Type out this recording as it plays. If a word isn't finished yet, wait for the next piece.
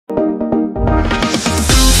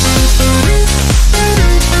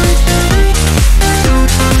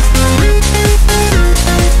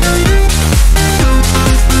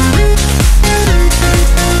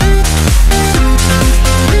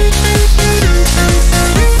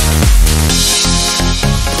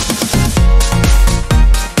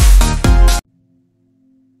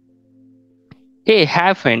Hey,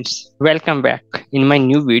 hi friends, welcome back in my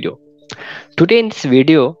new video. Today in this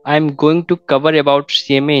video, I am going to cover about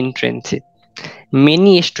CMA internship.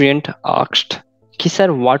 Many students asked, "Ki sir,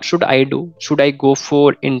 what should I do? Should I go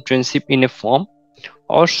for internship in a firm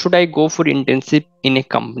or should I go for internship in a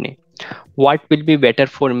company? What will be better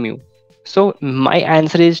for me?" So my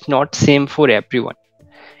answer is not same for everyone.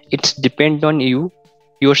 It's depend on you,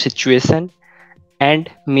 your situation, and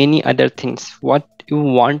many other things what you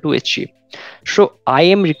want to achieve. So I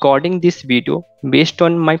am recording this video based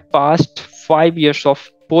on my past 5 years of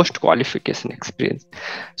post qualification experience.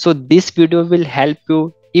 So this video will help you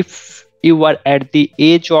if you are at the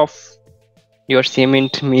age of your CMA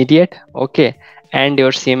intermediate, okay, and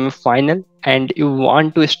your CMA final, and you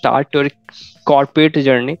want to start your corporate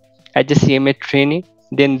journey as a CMA trainee.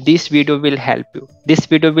 Then this video will help you. This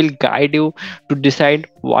video will guide you to decide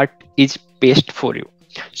what is best for you.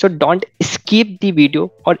 So don't skip the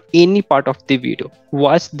video or any part of the video.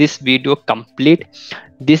 Watch this video complete.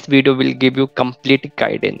 This video will give you complete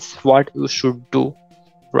guidance what you should do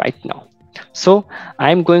right now. So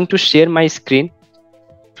I'm going to share my screen.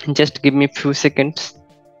 Just give me a few seconds.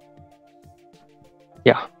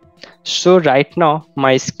 Yeah. So right now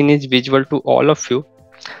my screen is visible to all of you.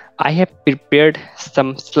 I have prepared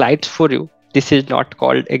some slides for you. This is not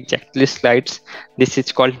called exactly slides. This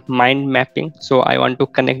is called mind mapping. So I want to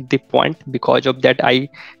connect the point. Because of that, I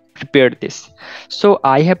prepared this. So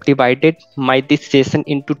I have divided this session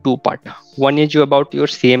into two parts. One is about your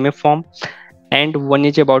CMA form and one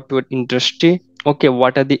is about your industry. Okay,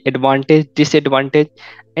 what are the advantage, disadvantage,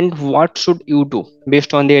 and what should you do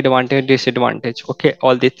based on the advantage, disadvantage. Okay,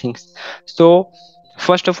 all these things. So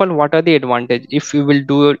first of all, what are the advantage if you will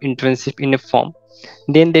do your internship in a firm?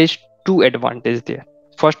 Then there's two advantages there.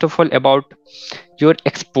 First of all, about your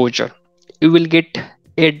exposure. You will get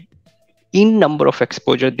a in number of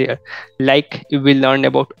exposure there, like you will learn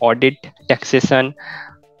about audit, taxation,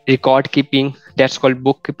 record keeping, that's called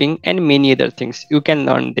bookkeeping, and many other things you can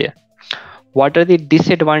learn there. What are the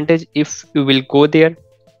disadvantage if you will go there?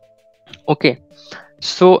 Okay,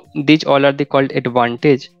 so these all are the called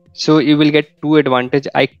advantage. So you will get two advantage.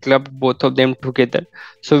 I clubbed both of them together.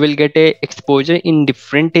 So we'll get a exposure in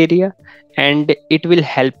different area and it will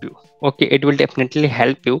help you. Okay, it will definitely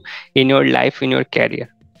help you in your life, in your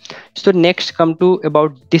career. So next come to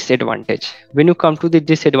about disadvantage. When you come to the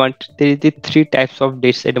disadvantage, there is the three types of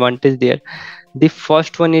disadvantage there. The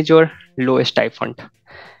first one is your low stipend.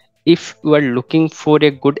 If you are looking for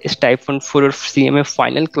a good stipend for your CMA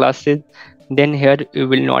final classes, then here you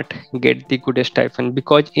will not get the good stipend,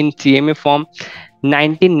 because in CMA form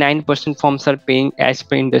 99% firms are paying as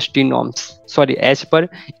per industry norms, sorry, as per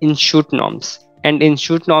institute norms, and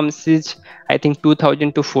institute norms is I think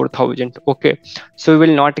 2000 to 4000. Okay, so you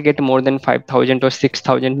will not get more than 5000 or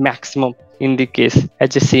 6000 maximum in the case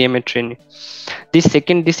as a CMA trainee. The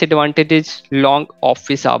second disadvantage is long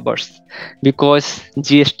office hours, because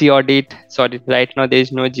GST audit, sorry, right now there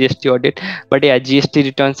is no GST audit, but yeah, GST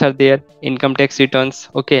returns are there, income tax returns.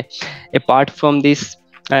 Okay, apart from this,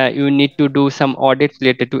 you need to do some audit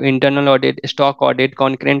related to internal audit, stock audit,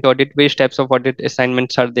 concurrent audit. Various types of audit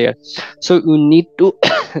assignments are there, so you need to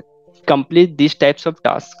complete these types of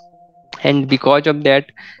tasks. And because of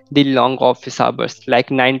that, the long office hours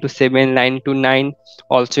like 9 to 7, 9 to 9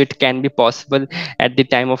 also it can be possible at the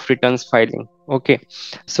time of returns filing. Okay,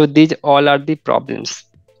 so these all are the problems.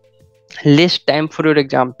 Less time for your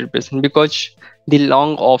exam preparation, because the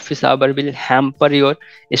long office hour will hamper your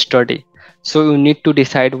study. So you need to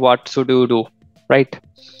decide what should you do, right?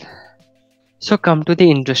 So come to the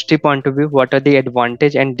industry point of view, what are the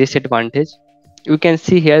advantage and disadvantage? You can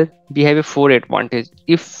see here we have a four advantage.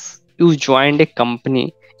 If you join a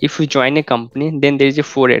company, then there is a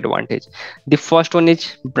four advantage. The first one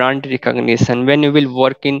is brand recognition. When you will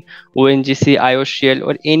work in ONGC, IOCL,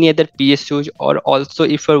 or any other PSUs, or also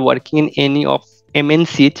if you're working in any of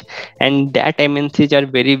MNCs, and that MNCs are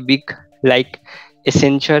very big like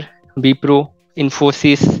Accenture, Wipro,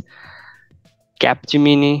 Infosys,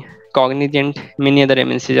 Capgemini, Cognizant, many other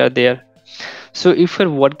MNCs are there. So if you're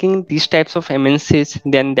working in these types of MNCs,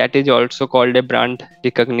 then that is also called a brand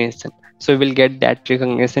recognition. So you will get that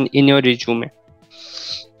recognition in your resume.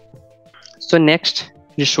 So next,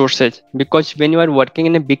 resources, because when you are working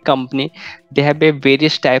in a big company, they have a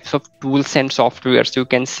various types of tools and softwares, you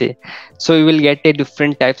can say. So you will get a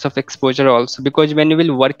different types of exposure also, because when you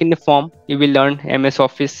will work in a firm, you will learn MS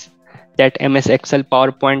Office, that MS Excel,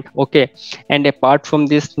 PowerPoint. Okay, and apart from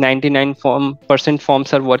this, 99%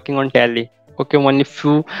 firms are working on Tally. Okay, only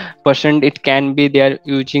few percent it can be they are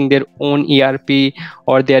using their own ERP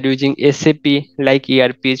or they are using SAP like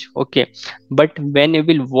ERPs. Okay, but when you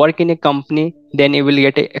will work in a company, then you will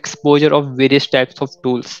get a exposure of various types of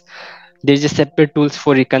tools. There's a separate tools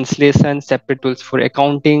for reconciliation, separate tools for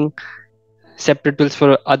accounting, separate tools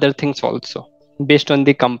for other things also based on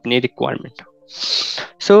the company requirement.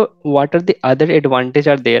 So what are the other advantage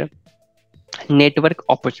are there? Network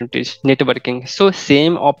opportunities, networking. So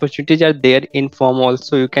same opportunities are there in firm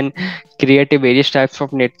also. You can create a various types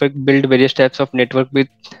of network, build various types of network with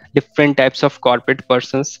different types of corporate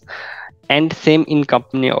persons, and same in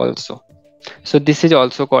company also. So this is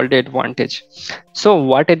also called the advantage. So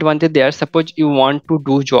what advantage there? Suppose you want to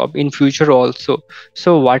do job in future also.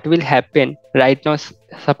 So what will happen right now?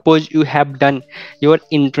 Suppose you have done your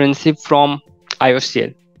internship from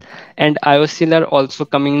IOCL, and IOCL are also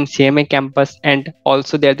coming in CMA campus, and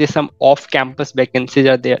also there is some off-campus vacancies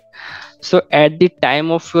are there. So at the time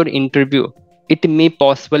of your interview, it may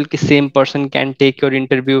possible the same person can take your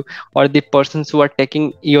interview, or the persons who are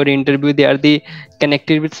taking your interview, they are the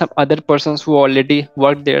connected with some other persons who already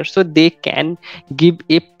work there, so they can give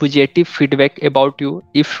a positive feedback about you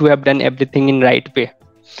if you have done everything in right way.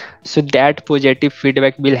 So that positive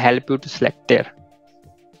feedback will help you to select there.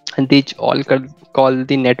 And these all called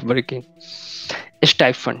the networking.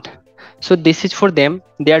 Stipend. So this is for them.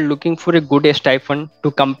 They are looking for a good stipend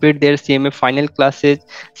to complete their CMA final classes,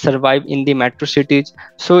 survive in the metro cities.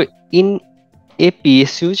 So in a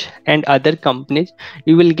PSUs and other companies,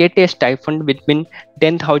 you will get a stipend between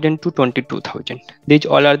 10,000 to 22,000. These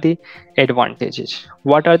all are the advantages.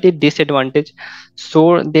 What are the disadvantages?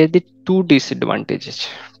 So there are the two disadvantages.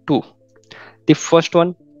 Two. The first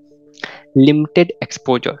one, limited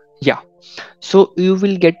exposure. Yeah, so you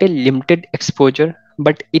will get a limited exposure,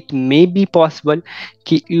 but it may be possible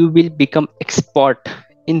that you will become expert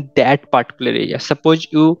in that particular area. Suppose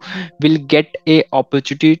you will get a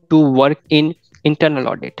opportunity to work in internal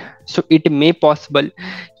audit, so it may possible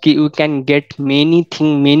that you can get many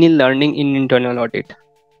thing, many learning in internal audit,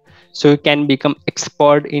 so you can become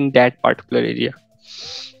expert in that particular area.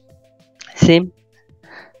 Same,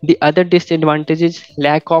 the other disadvantage is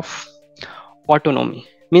lack of autonomy,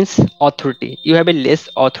 means authority. You have a less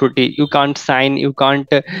authority, you can't sign, you can't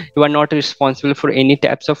you are not responsible for any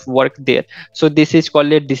types of work there. So this is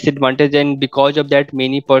called a disadvantage, and because of that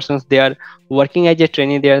many persons they are working as a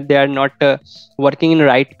trainee there, they are not working in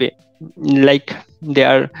right way, like they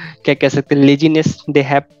are क्या कह सकते हैं, laziness they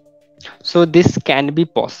have. So this can be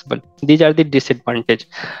possible. These are the disadvantage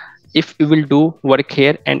if you will do work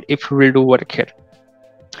here and if you will do work here.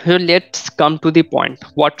 So let's come to the point,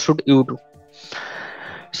 what should you do?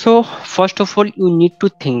 So first of all, you need to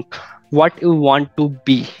think what you want to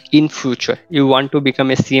be in future. You want to become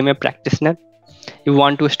a CMA practitioner, you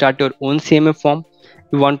want to start your own CMA firm,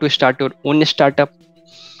 you want to start your own startup.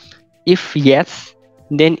 If yes,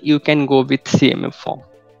 then you can go with CMA firm.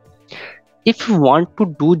 If you want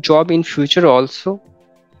to do job in future also,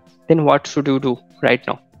 then what should you do right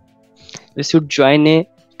now? You should join a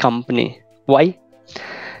company. Why?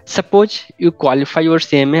 Suppose you qualify your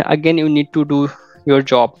CMA, again you need to do your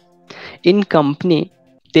job in company.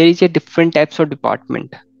 There is a different types of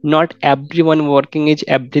department, not everyone working is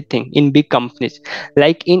everything in big companies.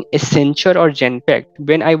 Like in Accenture or Genpact,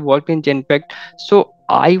 when I worked in Genpact, so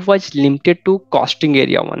I was limited to costing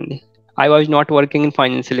area only, I was not working in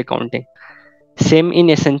financial accounting. Same in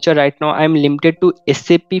Accenture right now, I am limited to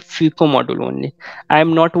SAP FICO module only, I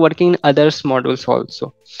am not working in others modules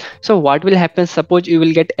also. So what will happen? Suppose you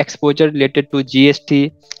will get exposure related to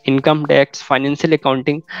GST, income tax, financial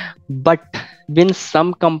accounting, but when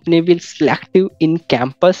some company will select you in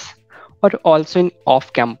campus or also in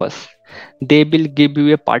off campus, they will give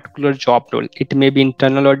you a particular job role. It may be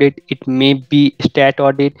internal audit, it may be stat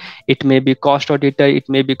audit, it may be cost auditor, it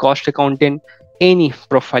may be cost accountant, any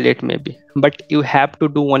profile it may be, but you have to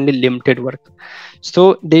do only limited work.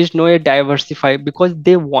 So there is no a diversify, because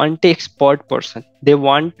they want a expert person, they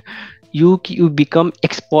want you become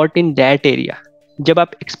expert in that area. जब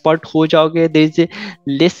आप expert हो जाओगे, there is a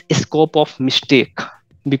less scope of mistake.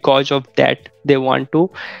 Because of that they want to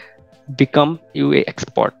become you a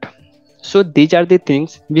expert. So these are the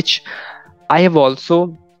things which I have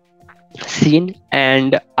also seen,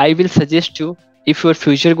 and I will suggest you, if your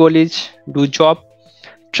future goal is do job,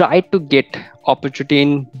 try to get opportunity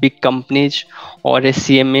in big companies or a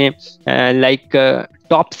CMA,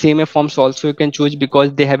 top CMA firms also you can choose,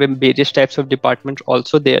 because they have a various types of departments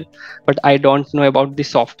also there. But I don't know about the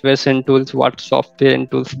softwares and tools, what software and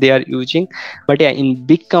tools they are using. But yeah, in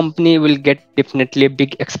big company you will get definitely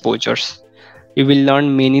big exposures, you will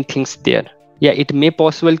learn many things there. Yeah, it may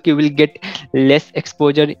possible you will get less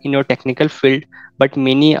exposure in your technical field, but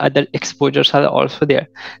many other exposures are also there.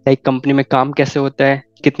 Like company में काम कैसे होता है,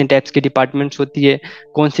 कितने types की departments होती है,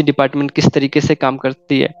 कौन सी डिपार्टमेंट किस तरीके से काम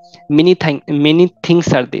करती है, many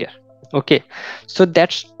things are there. Okay, so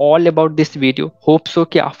that's all about this video. Hope so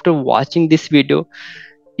कि after watching this video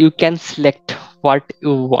you can select what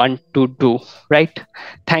you want to do, right?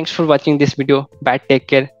 Thanks for watching this video. Bye, take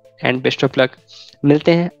care and best of luck.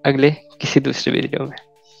 मिलते हैं अगले किसी दूसरे video में.